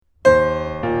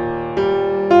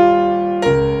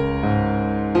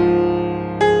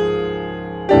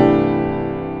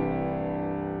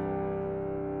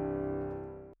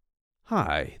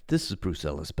Hi, this is Bruce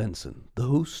Ellis Benson, the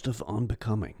host of On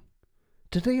Becoming.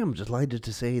 Today I'm delighted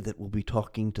to say that we'll be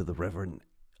talking to the Reverend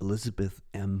Elizabeth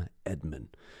M. Edman,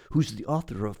 who's the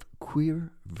author of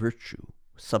Queer Virtue,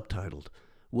 subtitled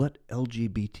What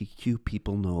LGBTQ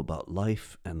People Know About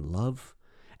Life and Love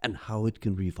and How It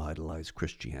Can Revitalize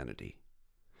Christianity.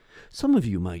 Some of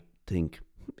you might think,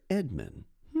 Edman,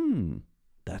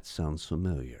 that sounds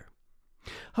familiar.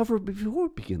 However, before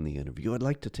we begin the interview, I'd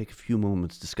like to take a few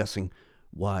moments discussing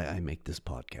why I make this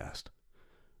podcast.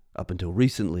 Up until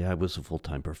recently, I was a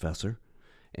full-time professor,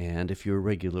 and if you're a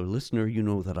regular listener, you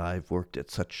know that I've worked at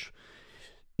such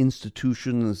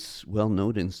institutions,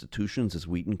 well-known institutions as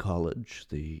Wheaton College,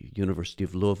 the University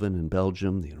of Leuven in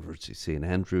Belgium, the University of St.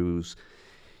 Andrews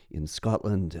in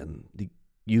Scotland, and the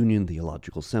Union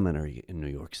Theological Seminary in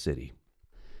New York City.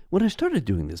 When I started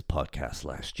doing this podcast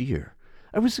last year,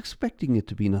 I was expecting it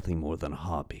to be nothing more than a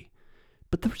hobby,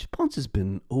 but the response has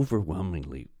been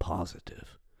overwhelmingly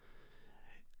positive.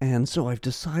 And so I've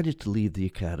decided to leave the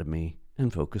academy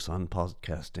and focus on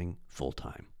podcasting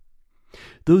full-time.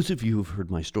 Those of you who've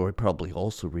heard my story probably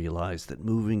also realize that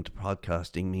moving to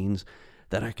podcasting means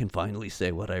that I can finally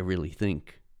say what I really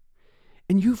think.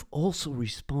 And you've also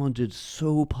responded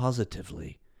so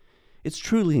positively. It's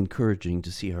truly encouraging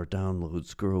to see our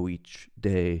downloads grow each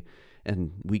day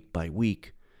and week by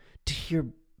week, to hear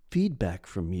feedback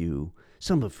from you,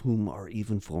 some of whom are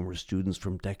even former students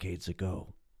from decades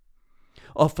ago.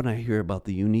 Often I hear about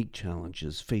the unique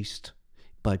challenges faced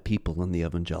by people in the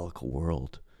evangelical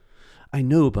world. I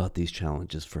know about these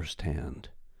challenges firsthand.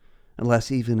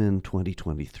 Alas, even in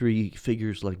 2023,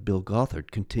 figures like Bill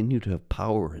Gothard continue to have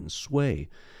power and sway,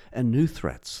 and new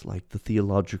threats like the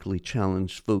theologically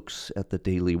challenged folks at the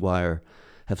Daily Wire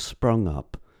have sprung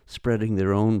up, spreading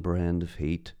their own brand of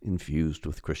hate infused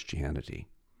with Christianity.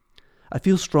 I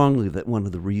feel strongly that one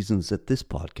of the reasons that this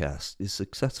podcast is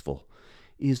successful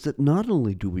is that not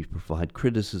only do we provide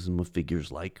criticism of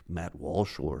figures like Matt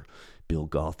Walsh or Bill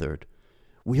Gothard,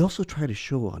 we also try to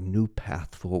show a new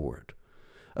path forward,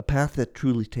 a path that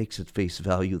truly takes at face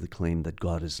value the claim that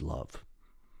God is love.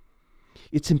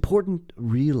 It's important to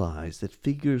realize that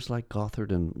figures like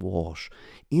Gothard and Walsh,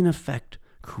 in effect,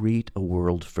 create a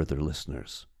world for their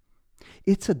listeners.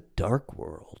 It's a dark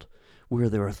world where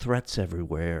there are threats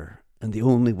everywhere, and the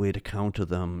only way to counter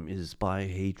them is by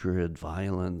hatred,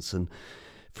 violence, and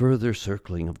further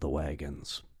circling of the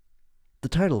wagons. The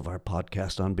title of our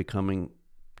podcast, On Becoming,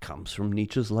 comes from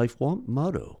Nietzsche's life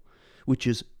motto, which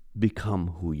is, become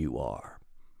who you are.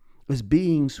 As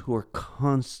beings who are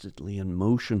constantly in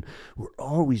motion, we're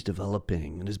always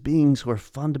developing, and as beings who are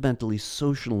fundamentally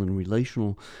social and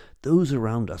relational, those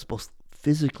around us, both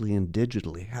physically and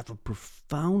digitally, have a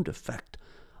profound effect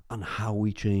on how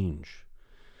we change.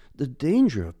 The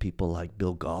danger of people like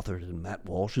Bill Gothard and Matt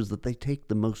Walsh is that they take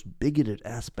the most bigoted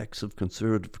aspects of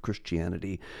conservative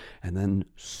Christianity and then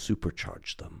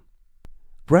supercharge them.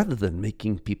 Rather than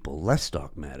making people less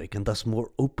dogmatic and thus more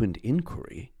open to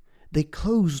inquiry, they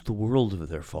close the world of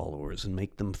their followers and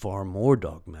make them far more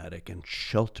dogmatic and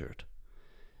sheltered.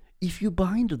 If you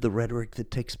buy into the rhetoric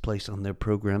that takes place on their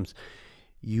programs,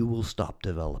 you will stop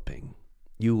developing.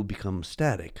 You will become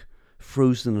static,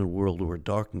 frozen in a world where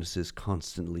darkness is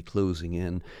constantly closing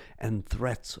in and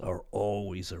threats are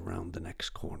always around the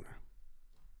next corner.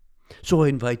 So I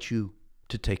invite you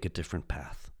to take a different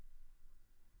path.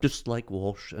 Just like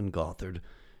Walsh and Gothard,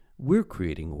 we're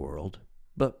creating a world,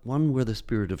 but one where the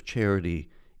spirit of charity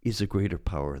is a greater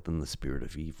power than the spirit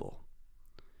of evil.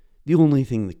 The only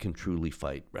thing that can truly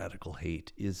fight radical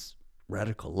hate is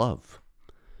radical love.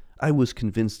 I was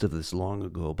convinced of this long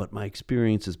ago, but my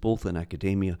experiences both in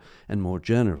academia and more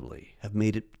generally have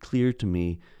made it clear to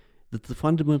me that the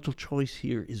fundamental choice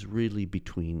here is really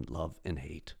between love and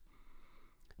hate.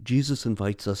 Jesus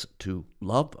invites us to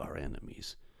love our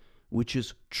enemies, which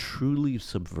is truly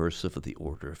subversive of the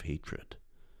order of hatred.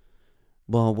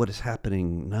 While what is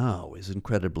happening now is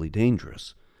incredibly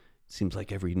dangerous, it seems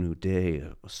like every new day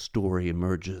a story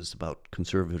emerges about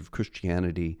conservative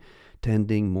Christianity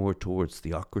tending more towards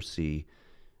theocracy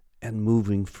and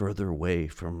moving further away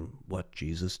from what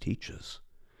Jesus teaches.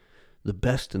 The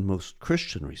best and most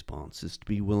Christian response is to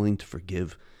be willing to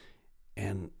forgive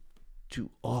and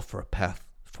to offer a path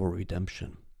for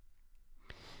redemption.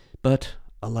 But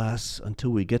alas, until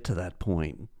we get to that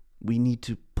point, we need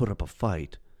to put up a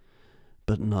fight,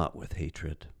 but not with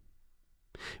hatred.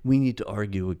 We need to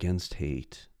argue against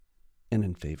hate and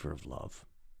in favor of love.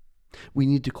 We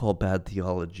need to call bad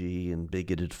theology and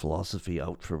bigoted philosophy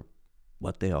out for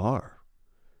what they are,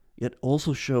 yet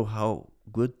also show how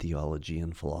good theology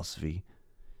and philosophy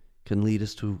can lead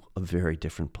us to a very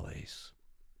different place.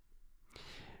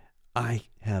 I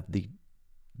have the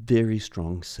very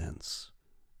strong sense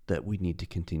that we need to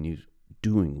continue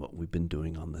doing what we've been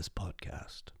doing on this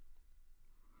podcast.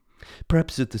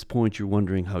 Perhaps at this point you're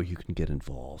wondering how you can get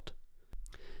involved.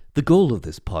 The goal of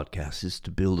this podcast is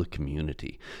to build a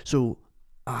community, so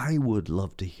I would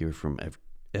love to hear from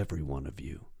every one of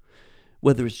you.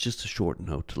 Whether it's just a short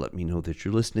note to let me know that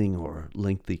you're listening, or a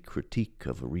lengthy critique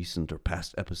of a recent or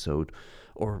past episode,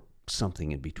 or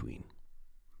something in between.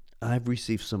 I've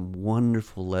received some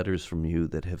wonderful letters from you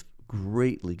that have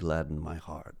greatly gladdened my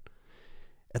heart.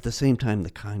 At the same time, the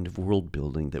kind of world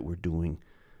building that we're doing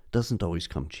doesn't always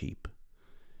come cheap.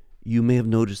 You may have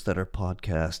noticed that our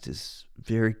podcast is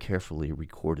very carefully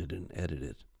recorded and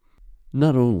edited.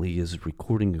 Not only is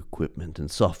recording equipment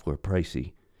and software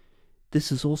pricey,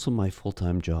 this is also my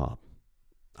full-time job.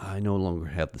 I no longer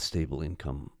have the stable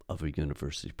income of a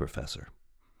university professor.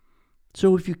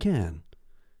 So if you can,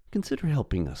 consider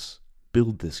helping us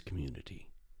build this community.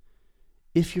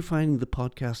 If you're finding the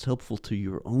podcast helpful to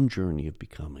your own journey of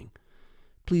becoming,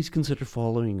 please consider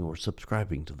following or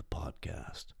subscribing to the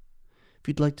podcast. If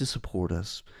you'd like to support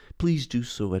us, please do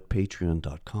so at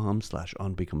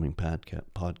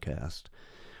patreon.com/onbecomingpodcast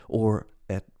or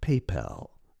at PayPal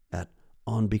at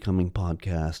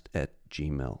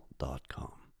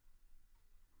onbecomingpodcast@gmail.com.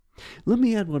 Let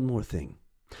me add one more thing.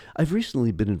 I've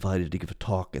recently been invited to give a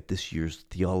talk at this year's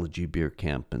Theology Beer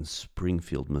Camp in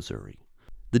Springfield, Missouri.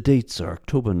 The dates are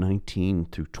October 19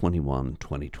 through 21,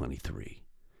 2023.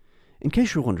 In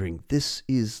case you're wondering, this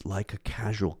is like a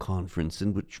casual conference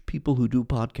in which people who do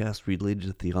podcasts related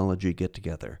to theology get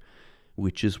together,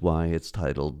 which is why it's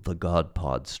titled The God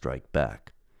Pod Strike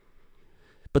Back.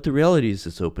 But the reality is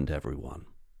it's open to everyone.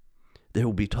 There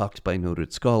will be talks by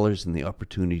noted scholars and the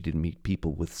opportunity to meet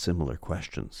people with similar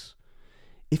questions.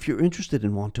 If you're interested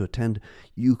and want to attend,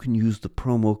 you can use the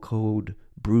promo code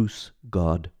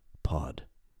BruceGodPod.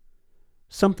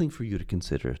 Something for you to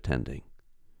consider attending.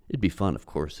 It'd be fun, of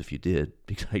course, if you did,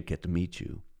 because I'd get to meet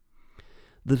you.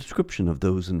 The description of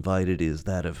those invited is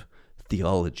that of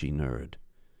theology nerd.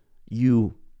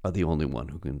 You are the only one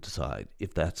who can decide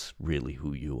if that's really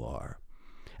who you are.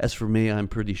 As for me, I'm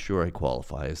pretty sure I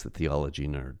qualify as the theology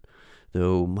nerd,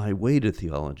 though my way to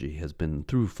theology has been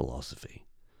through philosophy.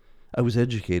 I was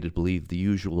educated to believe the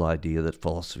usual idea that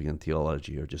philosophy and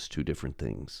theology are just two different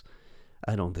things.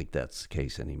 I don't think that's the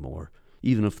case anymore,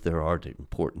 even if there are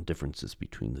important differences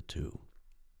between the two.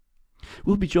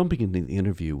 We'll be jumping into the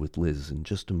interview with Liz in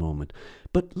just a moment,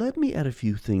 but let me add a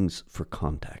few things for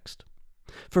context.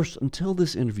 First, until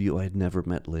this interview, I had never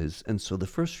met Liz, and so the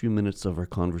first few minutes of our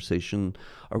conversation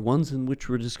are ones in which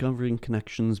we're discovering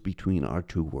connections between our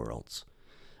two worlds.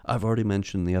 I've already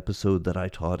mentioned the episode that I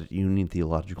taught at Union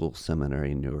Theological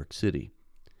Seminary in New York City.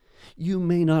 You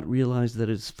may not realize that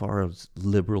as far as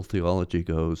liberal theology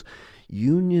goes,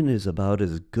 Union is about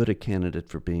as good a candidate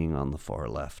for being on the far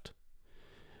left.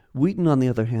 Wheaton, on the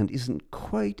other hand, isn't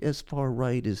quite as far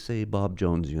right as, say, Bob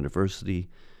Jones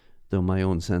University, though my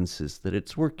own sense is that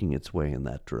it's working its way in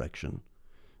that direction,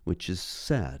 which is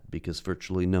sad because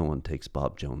virtually no one takes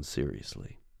Bob Jones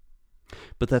seriously.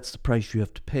 But that's the price you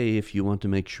have to pay if you want to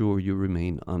make sure you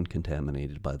remain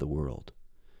uncontaminated by the world.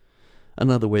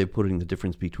 Another way of putting the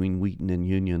difference between Wheaton and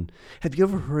Union, have you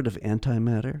ever heard of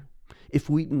antimatter? If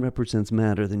Wheaton represents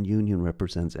matter, then Union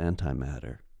represents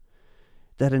antimatter.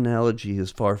 That analogy is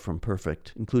far from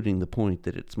perfect, including the point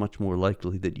that it's much more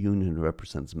likely that Union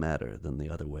represents matter than the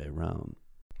other way around.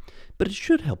 But it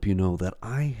should help you know that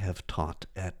I have taught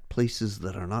at places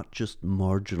that are not just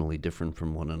marginally different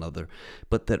from one another,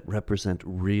 but that represent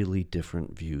really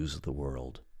different views of the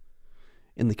world.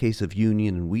 In the case of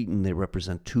Union and Wheaton, they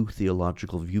represent two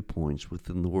theological viewpoints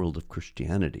within the world of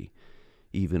Christianity,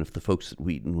 even if the folks at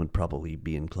Wheaton would probably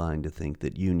be inclined to think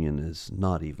that Union is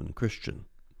not even Christian.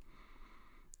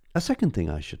 A second thing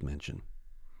I should mention.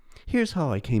 Here's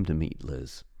how I came to meet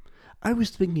Liz. I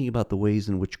was thinking about the ways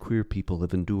in which queer people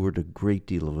have endured a great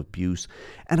deal of abuse,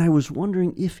 and I was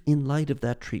wondering if, in light of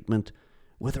that treatment,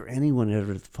 whether anyone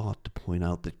ever thought to point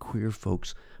out that queer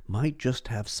folks might just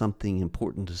have something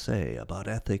important to say about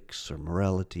ethics or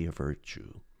morality or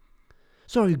virtue.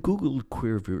 So I Googled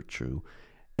queer virtue,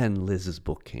 and Liz's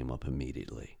book came up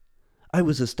immediately. I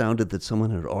was astounded that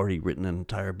someone had already written an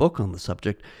entire book on the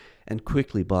subject, and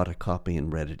quickly bought a copy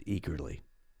and read it eagerly.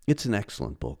 It's an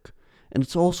excellent book, and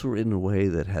it's also written in a way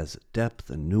that has depth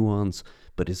and nuance,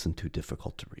 but isn't too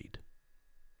difficult to read.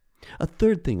 A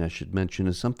third thing I should mention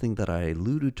is something that I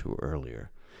alluded to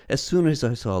earlier. As soon as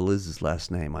I saw Liz's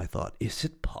last name, I thought, is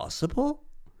it possible?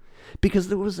 Because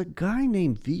there was a guy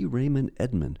named V. Raymond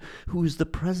Edman, who was the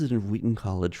president of Wheaton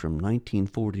College from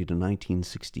 1940 to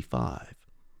 1965.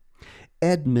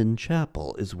 Edman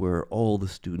Chapel is where all the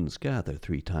students gather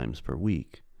 3 times per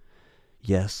week.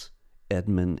 Yes,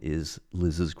 Edman is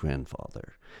Liz's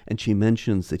grandfather, and she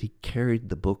mentions that he carried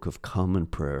the Book of Common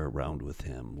Prayer around with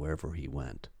him wherever he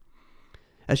went.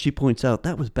 As she points out,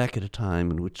 that was back at a time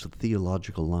in which the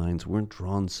theological lines weren't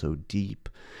drawn so deep,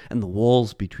 and the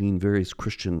walls between various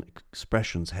Christian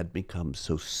expressions had become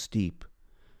so steep.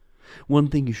 One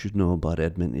thing you should know about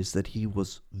Edman is that he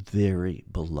was very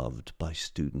beloved by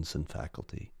students and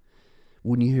faculty.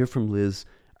 When you hear from Liz,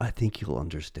 I think you'll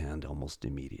understand almost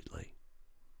immediately.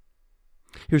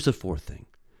 Here's a 4th thing.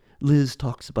 Liz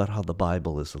talks about how the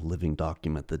Bible is a living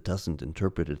document that doesn't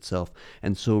interpret itself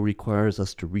and so requires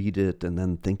us to read it and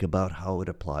then think about how it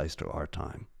applies to our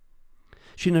time.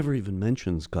 She never even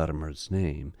mentions Gadamer's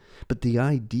name, but the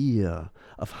idea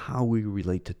of how we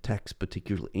relate to texts,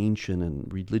 particularly ancient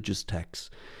and religious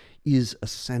texts, is a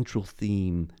central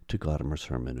theme to Gadamer's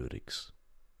hermeneutics.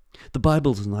 The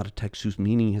Bible is not a text whose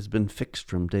meaning has been fixed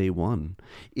from day one.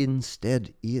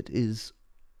 Instead, it is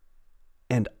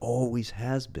and always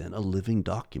has been a living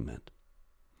document.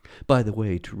 By the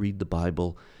way, to read the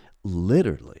Bible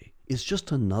literally is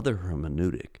just another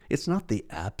hermeneutic. It's not the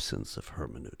absence of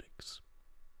hermeneutics.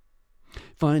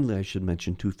 Finally, I should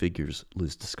mention 2 figures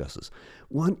Liz discusses.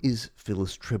 One is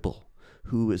Phyllis Tribble,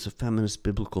 who is a feminist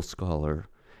biblical scholar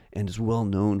and is well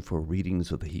known for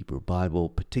readings of the Hebrew Bible,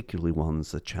 particularly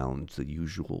ones that challenge the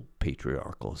usual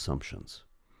patriarchal assumptions.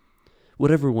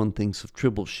 Whatever one thinks of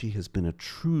Tribble, she has been a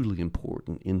truly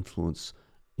important influence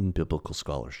in biblical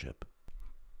scholarship.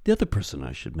 The other person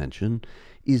I should mention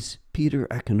is Peter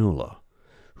Akinola,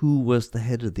 who was the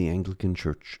head of the Anglican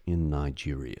Church in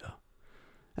Nigeria.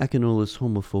 Akinola's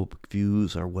homophobic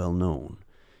views are well known.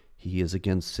 He is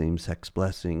against same-sex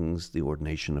blessings, the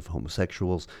ordination of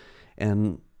homosexuals,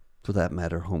 and, for that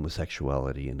matter,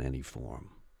 homosexuality in any form.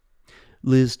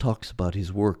 Liz talks about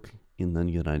his work in the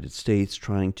United States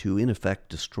trying to, in effect,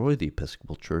 destroy the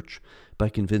Episcopal Church by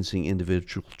convincing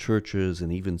individual churches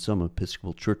and even some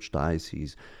Episcopal Church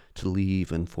dioceses to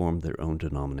leave and form their own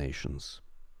denominations.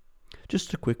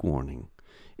 Just a quick warning.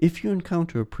 If you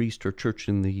encounter a priest or church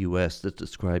in the U.S. that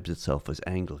describes itself as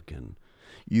Anglican,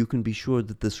 you can be sure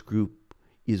that this group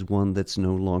is one that's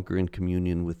no longer in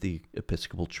communion with the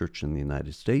Episcopal Church in the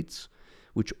United States,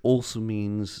 which also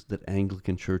means that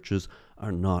Anglican churches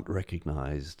are not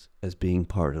recognized as being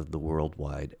part of the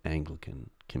worldwide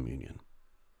Anglican communion.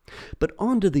 But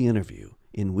on to the interview,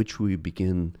 in which we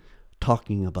begin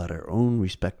talking about our own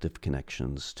respective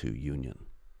connections to union.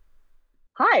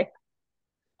 Hi.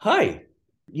 Hi.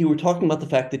 You were talking about the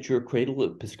fact that you're a cradle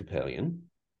Episcopalian,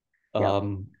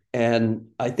 and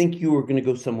I think you were going to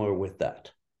go somewhere with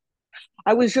that.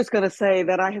 I was just going to say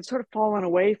that I had sort of fallen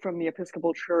away from the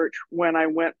Episcopal Church when I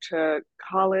went to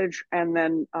college, and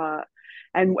then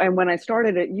and when I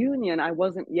started at Union, I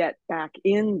wasn't yet back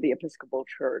in the Episcopal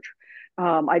Church.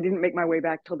 I didn't make my way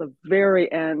back till the very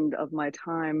end of my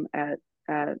time at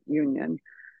Union.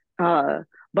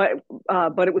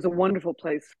 But it was a wonderful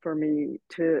place for me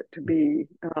to be.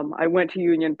 I went to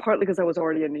Union partly because I was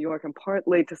already in New York, and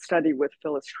partly to study with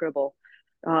Phyllis Tribble,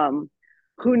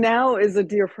 who now is a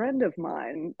dear friend of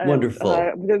mine. Wonderful.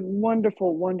 The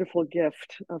wonderful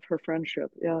gift of her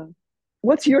friendship. Yeah.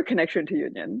 What's your connection to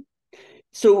Union?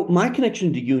 So my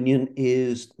connection to Union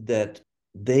is that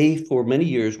they, for many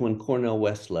years, when Cornel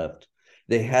West left,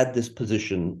 they had this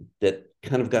position that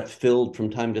kind of got filled from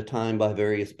time to time by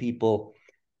various people.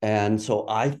 And so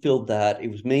I filled that. It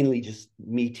was mainly just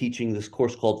me teaching this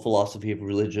course called Philosophy of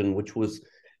Religion, which was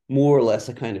more or less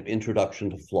a kind of introduction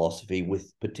to philosophy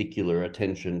with particular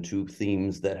attention to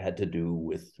themes that had to do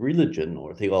with religion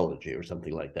or theology or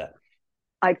something like that.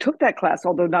 I took that class,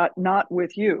 although not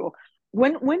with you.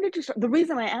 When did you start? The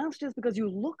reason I asked is because you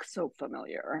look so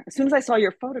familiar. As soon as I saw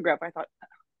your photograph, I thought, oh,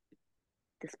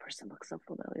 this person looks so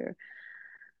familiar.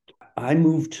 I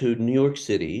moved to New York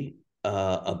City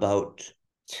about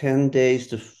 10 days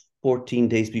to 14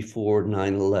 days before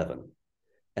 9/11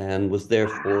 and was there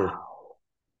for,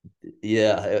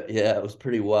 yeah, it was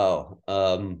pretty wow.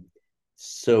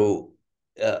 So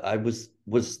I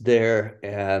was there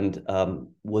and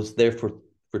was there for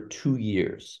 2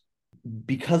 years.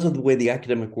 Because of the way the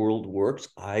academic world works,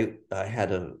 I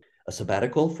had a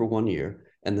sabbatical for 1 year,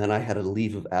 and then I had a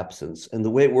leave of absence. And the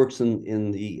way it works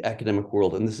in the academic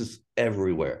world, and this is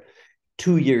everywhere,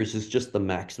 2 years is just the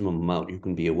maximum amount you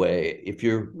can be away. If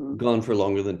you're gone for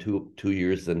longer than two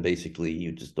years, then basically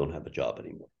you just don't have a job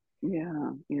anymore.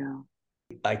 Yeah.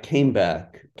 I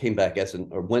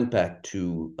went back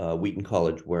to Wheaton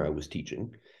College where I was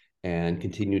teaching and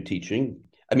continued teaching.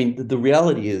 I mean, the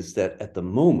reality is that at the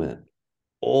moment,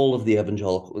 all of the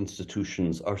evangelical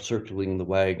institutions are circling the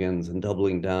wagons and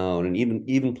doubling down, and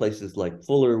even places like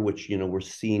Fuller, which were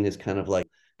seen as kind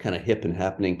of hip and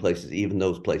happening places, even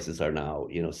those places are now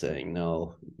saying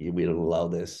no, we don't allow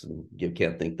this, and you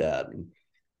can't think that. And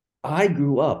I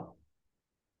grew up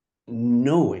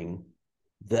knowing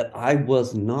that I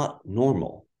was not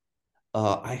normal.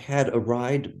 I had a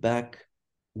ride back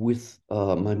with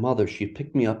my mother. She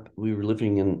picked me up. We were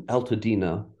living in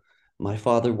Altadena. My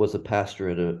father was a pastor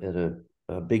at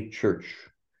a big church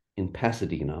in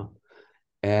Pasadena,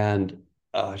 and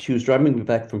she was driving me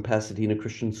back from Pasadena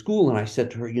Christian School, and I said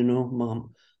to her,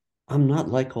 Mom, I'm not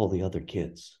like all the other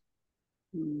kids.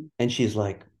 And she's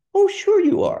like, oh, sure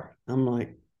you are. I'm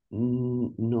like,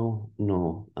 no,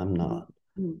 I'm not.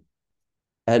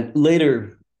 And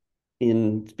later,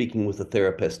 in speaking with a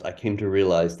therapist, I came to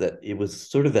realize that it was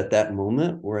sort of at that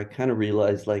moment where I kind of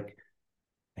realized, like,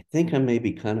 I think I may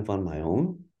be kind of on my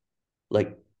own.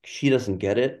 Like, she doesn't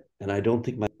get it, and I don't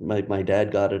think my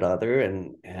dad got it either.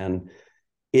 And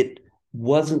it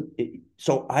wasn't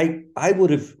so I would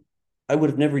have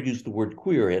never used the word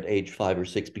queer at age 5 or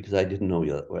 6 because I didn't know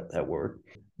that word.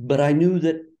 But I knew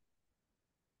that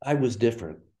I was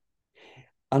different.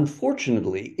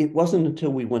 Unfortunately, it wasn't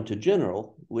until we went to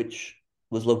General, which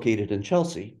was located in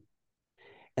Chelsea,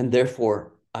 and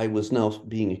therefore I was now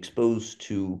being exposed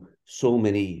to so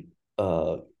many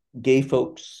gay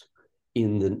folks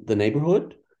in the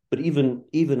neighborhood. But even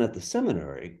at the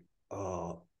seminary,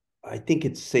 I think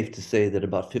it's safe to say that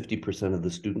about 50% of the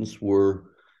students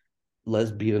were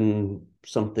lesbian,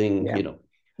 something,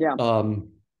 Yeah.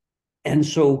 And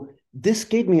so this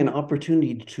gave me an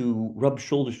opportunity to rub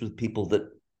shoulders with people that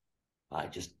I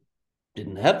just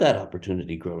didn't have that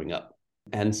opportunity growing up.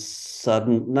 And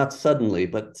not suddenly,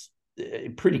 but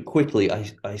pretty quickly,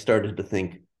 I started to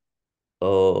think,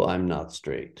 oh, I'm not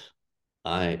straight.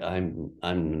 I'm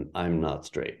not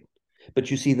straight.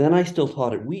 But you see, then I still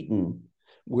taught at Wheaton,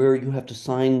 where you have to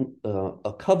sign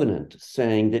a covenant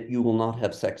saying that you will not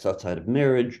have sex outside of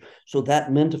marriage. So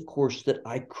that meant, of course, that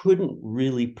I couldn't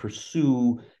really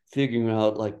pursue figuring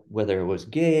out like whether I was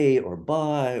gay or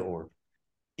bi, or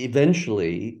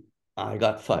eventually I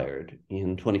got fired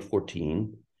in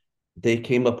 2014. They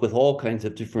came up with all kinds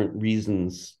of different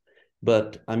reasons,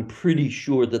 but I'm pretty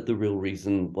sure that the real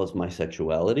reason was my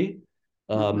sexuality,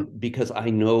 because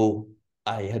I know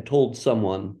I had told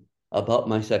someone about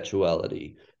my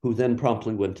sexuality who then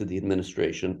promptly went to the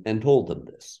administration and told them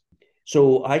this.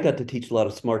 So I got to teach a lot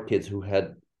of smart kids who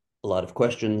had a lot of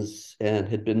questions and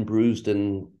had been bruised,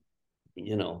 and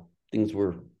things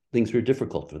were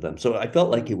difficult for them. So I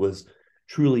felt like it was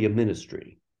truly a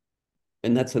ministry.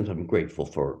 In that sense, I'm grateful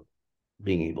for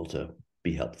being able to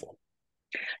be helpful.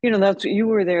 You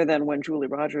were there then when Julie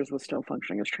Rogers was still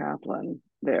functioning as chaplain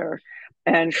there,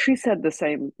 and she said the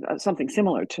same, something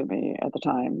similar to me at the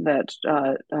time,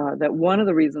 that one of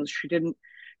the reasons she didn't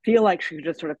feel like she could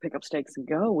just sort of pick up stakes and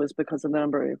go was because of the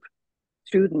number of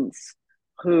students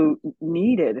who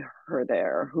needed her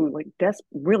there, who like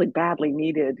really badly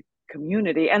needed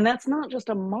community. And that's not just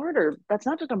a martyr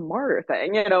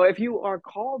thing. If you are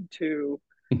called to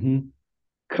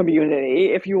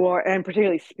community, if you are, and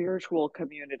particularly spiritual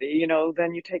community,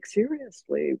 then you take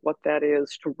seriously what that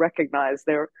is, to recognize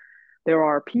there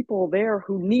are people there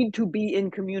who need to be in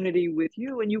community with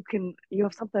you, and you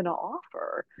have something to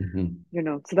offer.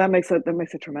 So that makes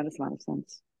a tremendous amount of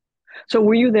sense. So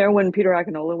were you there when Peter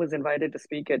Akinola was invited to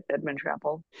speak at Edmund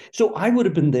Chapel? So I would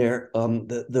have been there.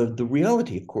 The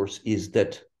reality, of course, is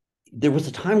that there was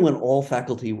a time when all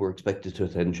faculty were expected to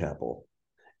attend chapel.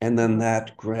 And then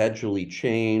that gradually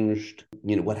changed.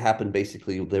 What happened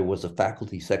basically, there was a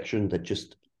faculty section that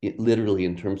just literally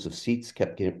in terms of seats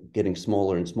kept getting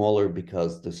smaller and smaller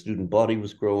because the student body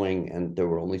was growing and there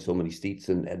were only so many seats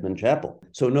in Edmund Chapel.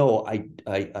 So no,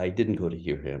 I didn't go to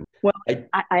hear him. Well,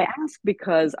 I asked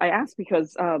because that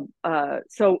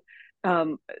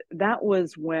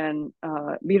was when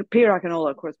Peter Akinola,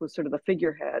 of course, was sort of the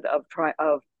figurehead of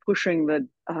pushing the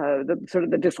sort of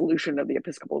the dissolution of the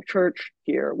Episcopal Church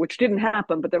here, which didn't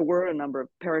happen, but there were a number of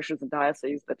parishes and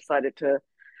dioceses that decided to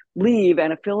leave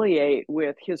and affiliate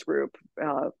with his group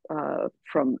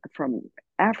from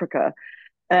Africa.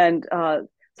 And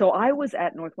so I was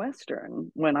at Northwestern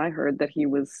when I heard that he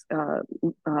was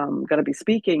going to be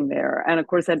speaking there. And of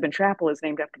course, Edmund Chapel is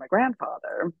named after my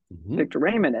grandfather, Victor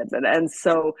Raymond Edmond. And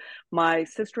so my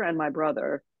sister and my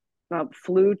brother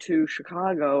flew to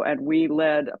Chicago, and we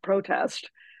led a protest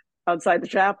outside the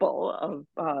chapel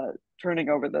of turning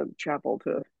over the chapel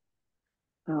to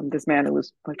this man who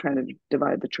was like trying to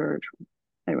divide the church.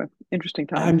 Anyway, interesting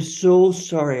time. I'm so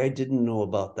sorry I didn't know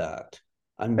about that.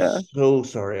 I'm Yeah. so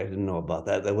sorry I didn't know about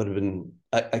that. That would have been,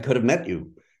 I could have met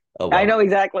you. Oh, I well. know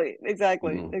exactly,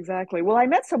 exactly, Mm. exactly. Well, I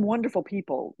met some wonderful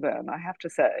people then, I have to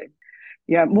say.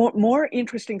 Yeah, more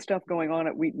interesting stuff going on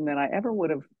at Wheaton than I ever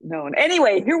would have known.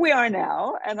 Anyway, here we are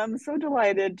now, and I'm so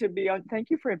delighted to be on.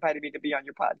 Thank you for inviting me to be on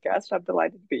your podcast. I'm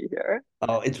delighted to be here.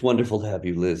 Oh, it's wonderful to have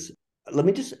you, Liz. Let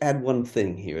me just add one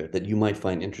thing here that you might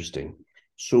find interesting.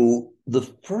 So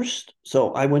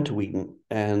I went to Wheaton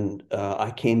and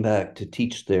I came back to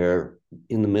teach there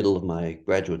in the middle of my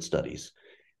graduate studies.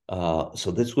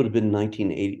 So this would have been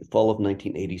 1980, fall of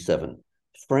 1987.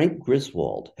 Frank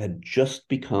Griswold had just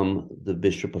become the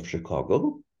Bishop of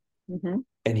Chicago, Mm-hmm.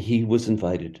 and he was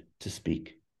invited to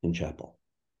speak in chapel.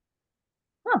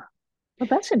 Huh. Well,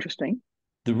 that's interesting.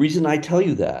 The reason I tell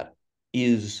you that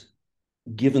is,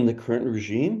 given the current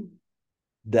regime,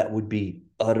 that would be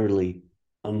utterly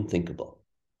unthinkable.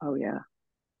 Oh yeah.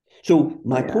 So Oh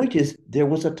my yeah. point is, there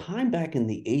was a time back in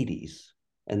the 80s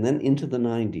and then into the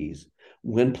 90s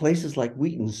when places like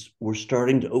Wheaton's were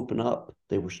starting to open up.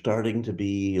 They were starting to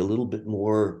be a little bit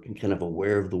more kind of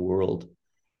aware of the world.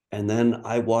 And then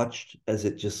I watched as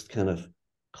it just kind of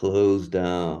closed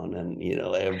down and,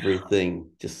 everything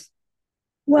just.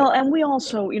 Well, and we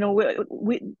also,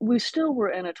 we still were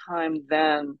in a time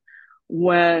then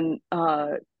when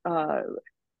uh,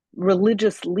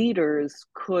 religious leaders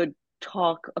could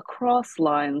talk across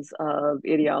lines of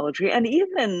ideology and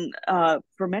even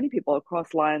for many people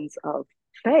across lines of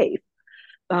faith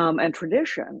and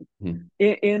tradition Hmm.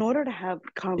 in order to have Yeah.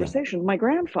 conversations. My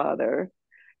grandfather,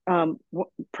 um,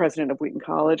 president of Wheaton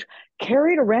College,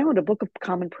 carried around a Book of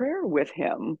Common Prayer with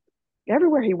him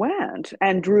everywhere he went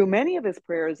and drew many of his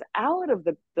prayers out of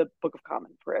the Book of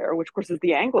Common Prayer, which, of course, is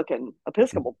the Anglican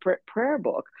Episcopal prayer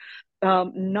book,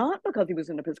 not because he was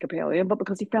an Episcopalian, but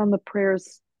because he found the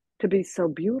prayers to be so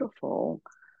beautiful.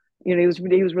 He was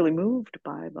really moved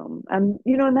by them, and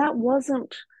that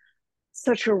wasn't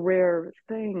such a rare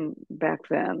thing back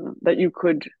then that you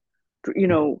could, you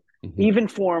know, Mm-hmm. even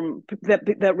form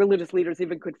that religious leaders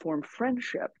even could form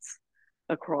friendships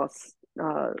across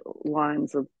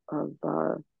lines of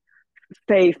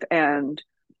faith and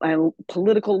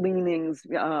political leanings.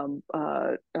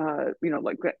 Like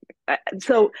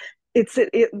so. It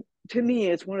to me,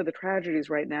 it's one of the tragedies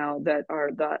right now that are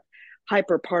the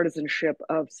hyper partisanship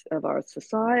of our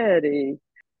society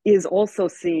is also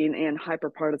seen in hyper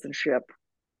partisanship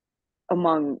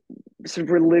among sort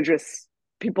of religious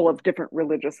people of different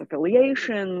religious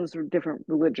affiliations or different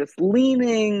religious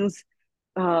leanings,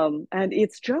 and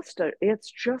it's just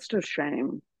a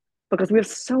shame because we have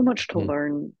so much to Mm-hmm.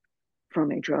 learn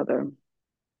from each other.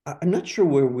 I'm not sure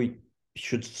where we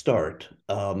should start.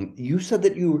 You said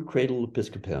that you were cradle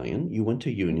Episcopalian, you went to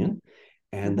Mm-hmm. Union,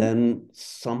 and Mm-hmm. then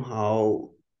somehow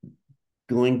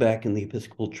going back in the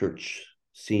Episcopal Church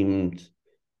seemed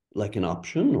like an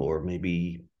option or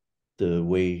maybe the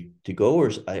way to go, or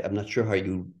I'm not sure how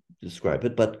you describe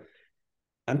it, but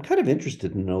I'm kind of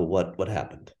interested to know what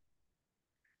happened.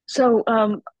 So,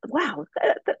 wow,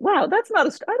 wow, that's not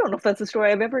a. I don't know if that's a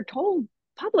story I've ever told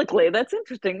publicly. That's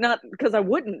interesting. Not because I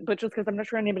wouldn't, but just because I'm not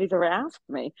sure anybody's ever asked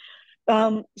me.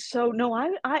 So no,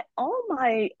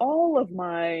 all of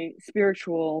my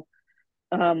spiritual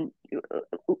um,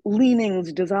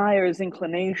 leanings, desires,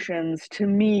 inclinations, to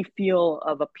me feel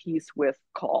of a piece with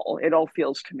call. It all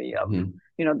feels to me of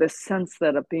Mhm. this sense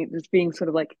that of being sort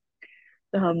of like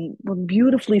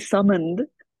beautifully summoned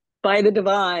by the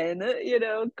divine.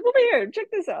 Come over here, check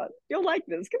this out. You'll like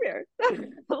this. Come here,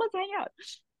 let's hang out.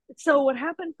 So what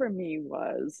happened for me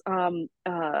was,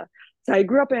 so I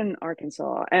grew up in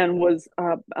Arkansas and was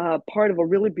part of a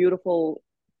really beautiful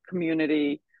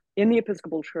community in the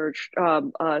Episcopal Church,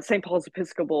 St. Paul's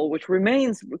Episcopal, which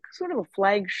remains sort of a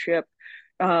flagship.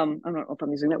 I don't know if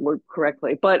I'm using that word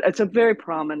correctly, but it's a very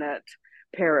prominent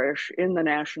parish in the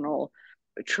national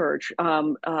church.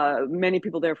 Many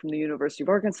people there from the University of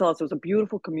Arkansas. So it was a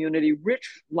beautiful community,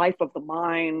 rich life of the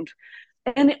mind.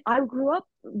 And I grew up.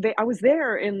 I was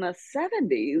there in the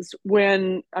 '70s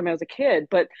when I was a kid,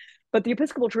 but the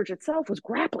Episcopal Church itself was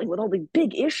grappling with all these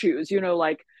big issues.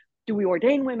 Like, do we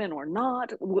ordain women or not?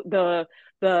 The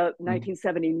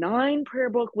 1979 prayer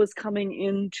book was coming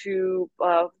into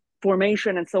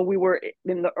formation, and so we were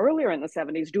earlier in the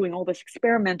 '70s doing all this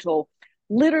experimental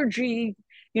liturgy,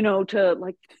 to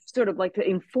like sort of like to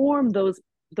inform those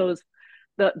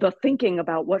the thinking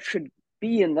about what should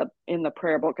be in the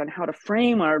prayer book and how to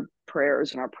frame our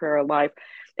prayers and our prayer life.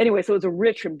 Anyway, so it was a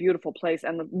rich and beautiful place,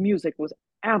 and the music was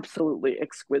absolutely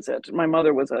exquisite. My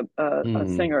mother was a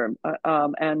Mm. singer,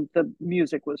 and the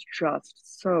music was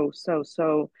just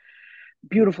so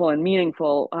beautiful and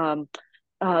meaningful.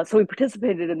 so we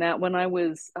participated in that. When I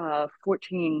was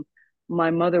 14,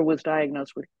 my mother was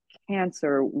diagnosed with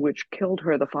cancer, which killed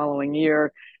her the following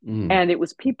year. And it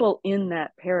was people in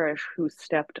that parish who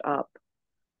stepped up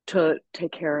to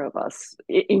take care of us,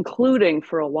 including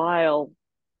for a while,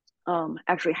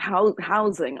 actually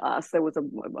housing us. There was a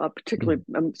particularly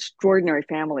extraordinary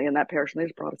family in that parish, and they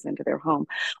just brought us into their home.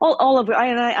 All of it,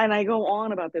 and I go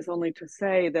on about this only to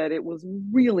say that it was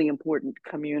really important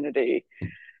community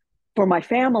for my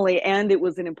family, and it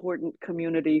was an important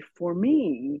community for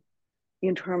me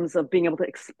in terms of being able to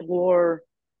explore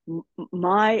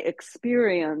my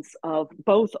experience of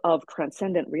both of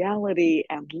transcendent reality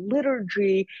and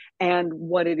liturgy, and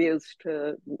what it is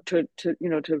to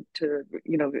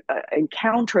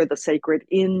encounter the sacred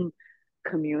in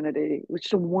community, which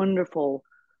is a wonderful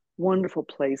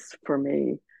place for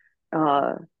me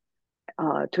to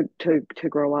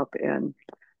grow up in.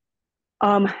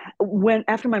 When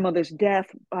after my mother's death,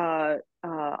 I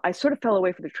sort of fell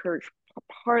away from the church,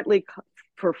 partly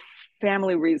for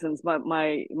family reasons.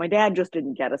 My dad just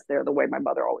didn't get us there the way my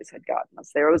mother always had gotten us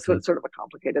there. It was sort of a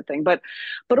complicated thing, but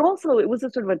also it was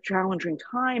a sort of a challenging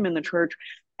time in the church.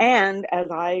 And as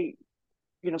I,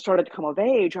 started to come of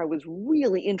age, I was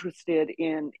really interested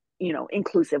in,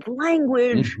 inclusive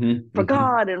language for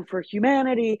God and for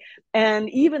humanity. And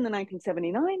even the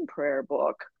 1979 prayer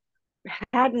book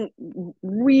hadn't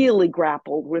really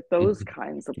grappled with those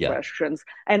kinds of questions.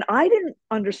 And I didn't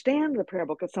understand the prayer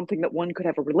book as something that one could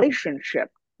have a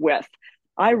relationship with.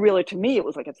 To me, it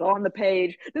was like, it's on the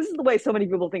page. This is the way so many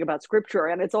people think about scripture.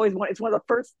 And it's one of the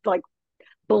first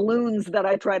balloons that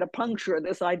I try to puncture,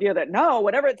 this idea that no,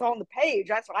 whatever it's on the page,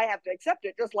 that's what I have to accept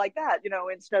it just like that,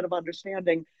 instead of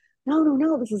understanding,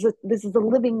 no, this is a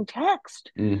living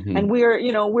text, and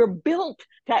we're built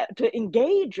to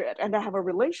engage it and to have a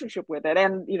relationship with it.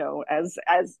 And as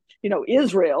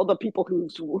Israel, the people who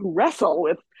wrestle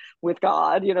with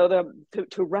God, to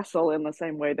wrestle in the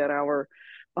same way that our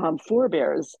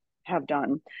forebears have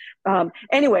done.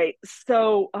 Anyway,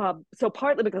 so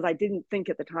partly because I didn't think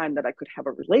at the time that I could have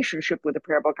a relationship with the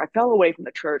prayer book, I fell away from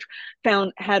the church.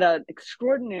 Had an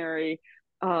extraordinary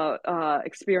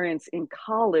experience in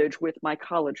college with my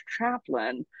college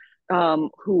chaplain, who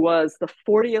was the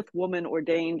 40th woman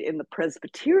ordained in the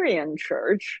Presbyterian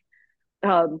Church.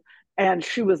 And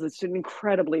she was an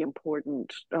incredibly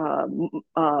important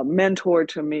mentor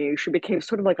to me. She became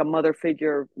sort of like a mother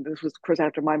figure. This was, of course,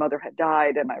 after my mother had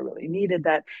died, and I really needed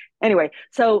that. Anyway,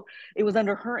 so it was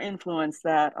under her influence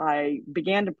that I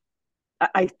began to,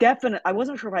 I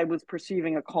wasn't sure if I was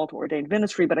perceiving a call to ordained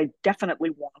ministry, but I definitely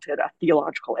wanted a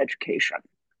theological education.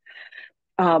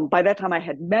 By that time, I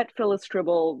had met Phyllis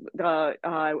Tribble,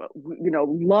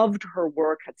 loved her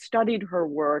work, had studied her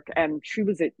work, and she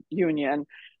was at Union.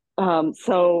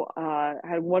 So I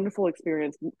had a wonderful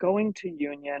experience going to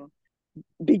Union,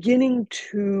 beginning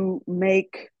to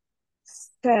make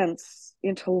sense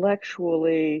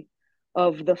intellectually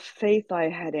of the faith I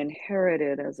had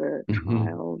inherited as a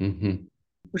child,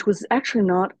 which was actually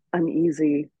not an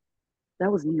easy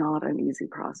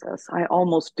process. I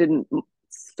almost didn't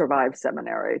survive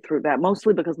seminary through that,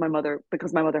 mostly because my mother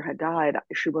had died.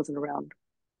 She wasn't around.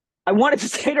 I wanted to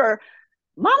say to her,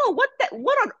 Mama, what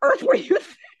on earth were you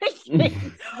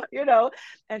thinking?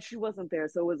 And she wasn't there.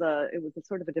 So it was a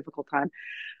sort of a difficult time.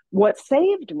 What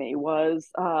saved me was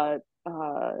I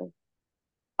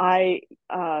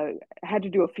had to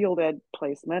do a field ed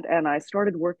placement, and I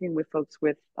started working with folks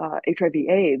with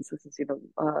HIV/AIDS. This is sort of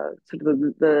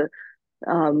the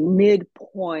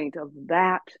midpoint of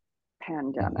that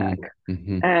pandemic.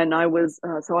 And I was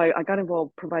so I got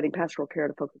involved providing pastoral care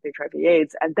to folks with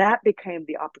HIV/AIDS, and that became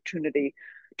the opportunity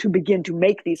to begin to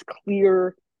make these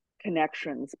clear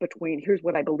connections between here's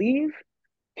what I believe,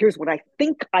 here's what I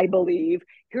think I believe,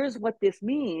 here's what this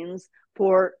means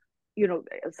for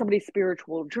somebody's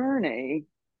spiritual journey.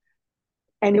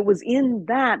 And it was in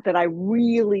that I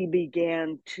really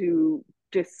began to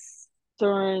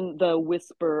discern the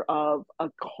whisper of a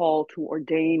call to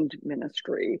ordained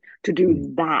ministry, to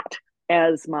do that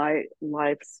as my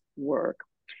life's work.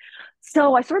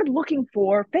 So I started looking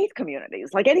for faith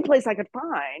communities, like any place I could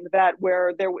find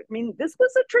where this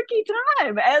was a tricky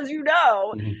time, as you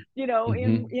know,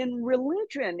 in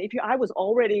religion. I was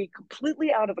already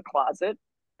completely out of the closet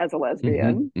as a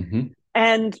lesbian, but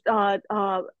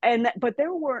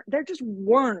there just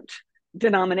weren't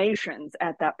denominations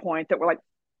at that point that were like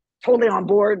totally on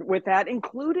board with that,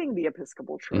 including the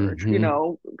Episcopal Church.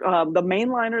 The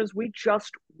mainliners, we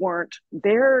just weren't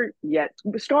there yet.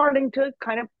 We're starting to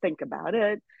kind of think about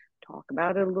it, talk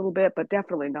about it a little bit, but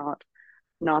definitely not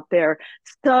not there.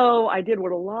 So I did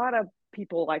what a lot of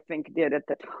people, I think, did at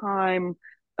the time.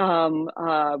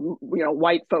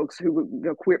 White folks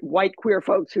white queer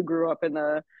folks who grew up in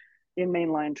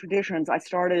mainline traditions. I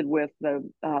started with the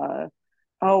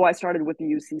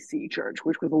UCC church,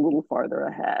 which was a little farther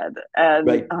ahead, and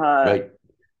Right.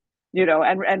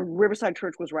 and Riverside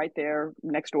Church was right there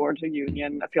next door to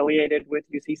Union, affiliated with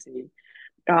UCC.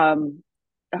 Um,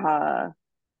 uh,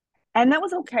 and that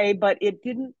was okay, but it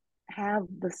didn't have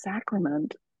the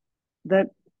sacrament that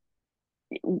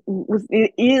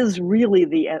it is really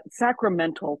the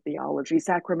sacramental theology.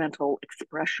 Sacramental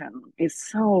expression is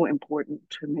so important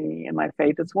to me in my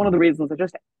faith. It's one of the reasons I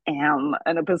just am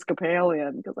an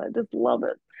Episcopalian, because I just love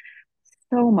it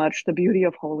so much. The beauty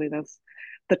of holiness,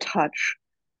 the touch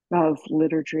of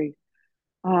liturgy.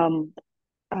 Um,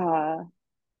 uh,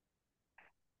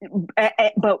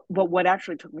 but what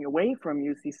actually took me away from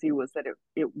UCC was that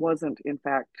it wasn't, in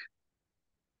fact,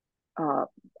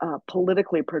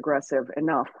 politically progressive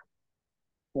enough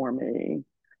for me,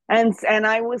 and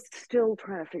I was still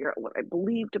trying to figure out what I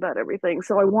believed about everything.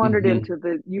 So I wandered into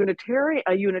a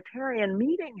Unitarian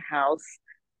meeting house,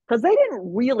 because they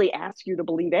didn't really ask you to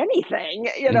believe anything,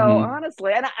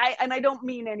 honestly. And I don't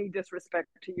mean any disrespect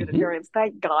to Unitarians.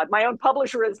 Thank God. My own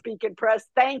publisher is Beacon Press.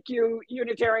 Thank you,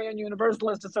 Unitarian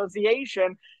Universalist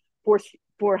Association,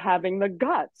 for having the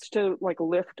guts to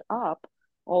lift up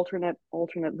alternate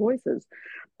voices,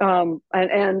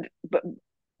 but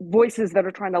voices that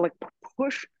are trying to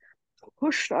push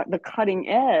the cutting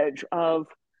edge of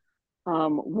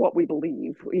what we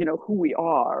believe, who we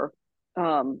are,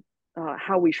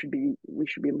 how we should be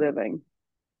living.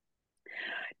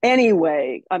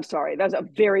 Anyway, I'm sorry, that's a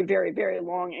very, very, very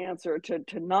long answer to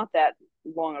not that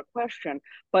long a question,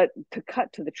 but to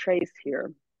cut to the chase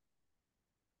here.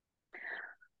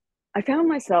 I found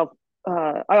myself,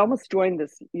 I almost joined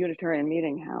this Unitarian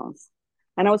meeting house,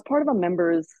 and I was part of a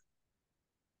members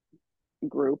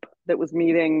group that was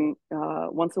meeting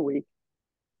once a week.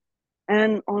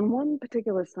 And on one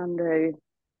particular Sunday,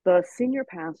 the senior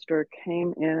pastor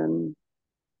came in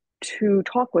to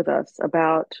talk with us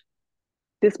about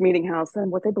this meeting house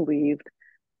and what they believed.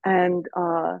 And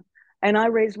I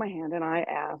raised my hand and I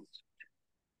asked,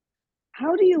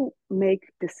 how do you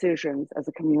make decisions as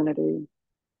a community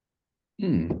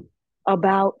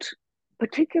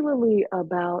particularly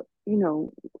about,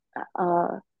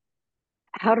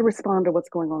 how to respond to what's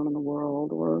going on in the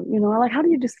world, or, how do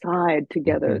you decide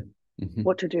together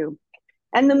what to do?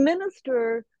 And the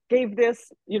minister gave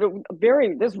this,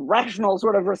 this rational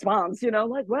sort of response,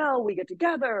 well, we get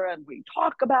together and we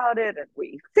talk about it and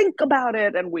we think about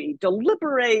it and we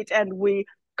deliberate and we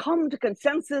come to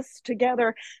consensus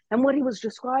together. And what he was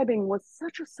describing was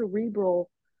such a cerebral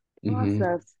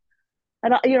process.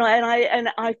 And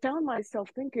I found myself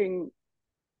thinking,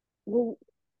 well,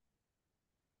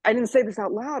 I didn't say this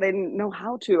out loud. I didn't know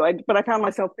how to. But I found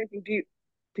myself thinking, do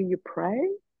you pray?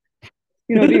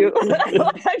 Do you? Is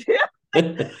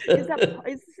that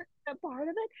part of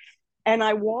it? And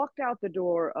I walked out the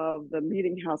door of the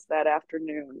meeting house that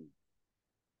afternoon,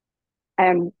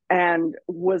 and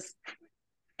was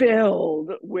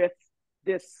filled with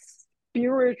this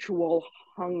spiritual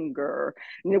hunger.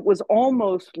 And it was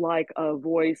almost like a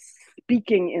voice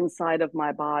speaking inside of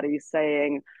my body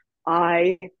saying,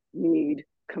 I need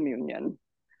communion.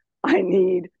 I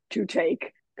need to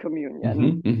take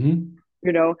communion.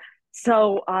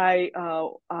 So it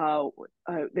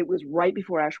was right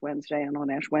before Ash Wednesday, and on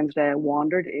Ash Wednesday I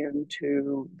wandered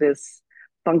into this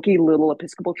funky little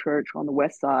Episcopal church on the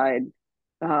west side,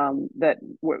 that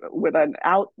with an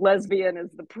out lesbian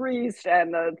as the priest,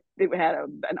 and they had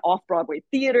an off-Broadway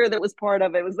theater that was part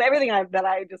of it. It was everything that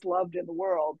I just loved in the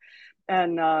world,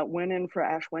 and went in for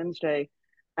Ash Wednesday,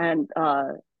 and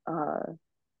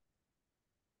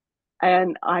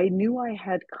I knew I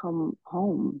had come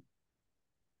home.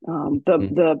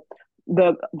 The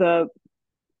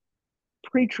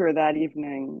preacher that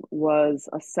evening was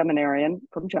a seminarian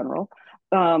from General,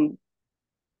 and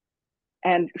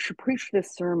she preached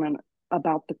this sermon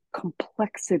about the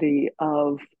complexity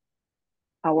of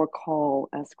our call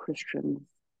as Christians.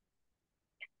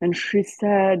 And she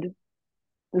said,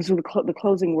 these were the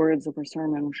closing words of her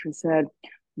sermon. She said,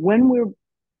 when we're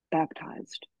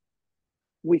baptized,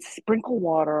 we sprinkle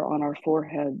water on our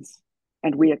foreheads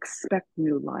and we expect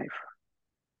new life.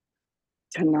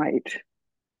 Tonight,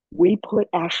 we put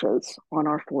ashes on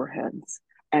our foreheads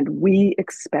and we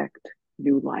expect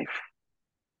new life.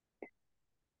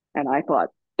 And I thought,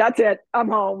 that's it. I'm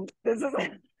home. This is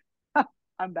it.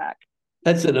 I'm back.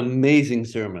 That's an amazing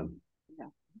sermon. Yeah.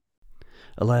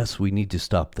 Alas, we need to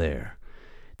stop there.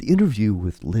 The interview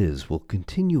with Liz will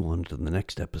continue on to the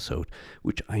next episode,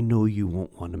 which I know you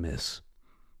won't want to miss.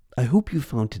 I hope you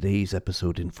found today's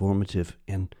episode informative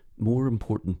and, more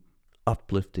important,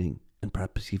 uplifting and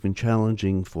perhaps even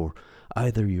challenging for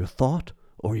either your thought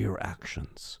or your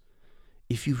actions.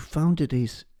 If you found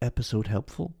today's episode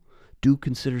helpful, do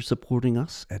consider supporting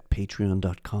us at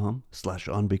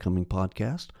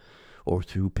patreon.com/onbecomingpodcast or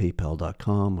through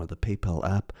paypal.com or the PayPal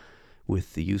app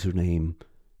with the username,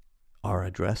 our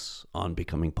address,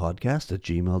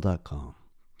 onbecomingpodcast@gmail.com.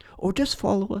 Or just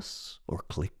follow us or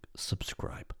click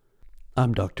subscribe.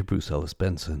 I'm Dr. Bruce Ellis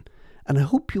Benson, and I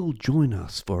hope you'll join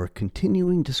us for a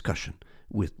continuing discussion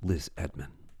with Liz Edman.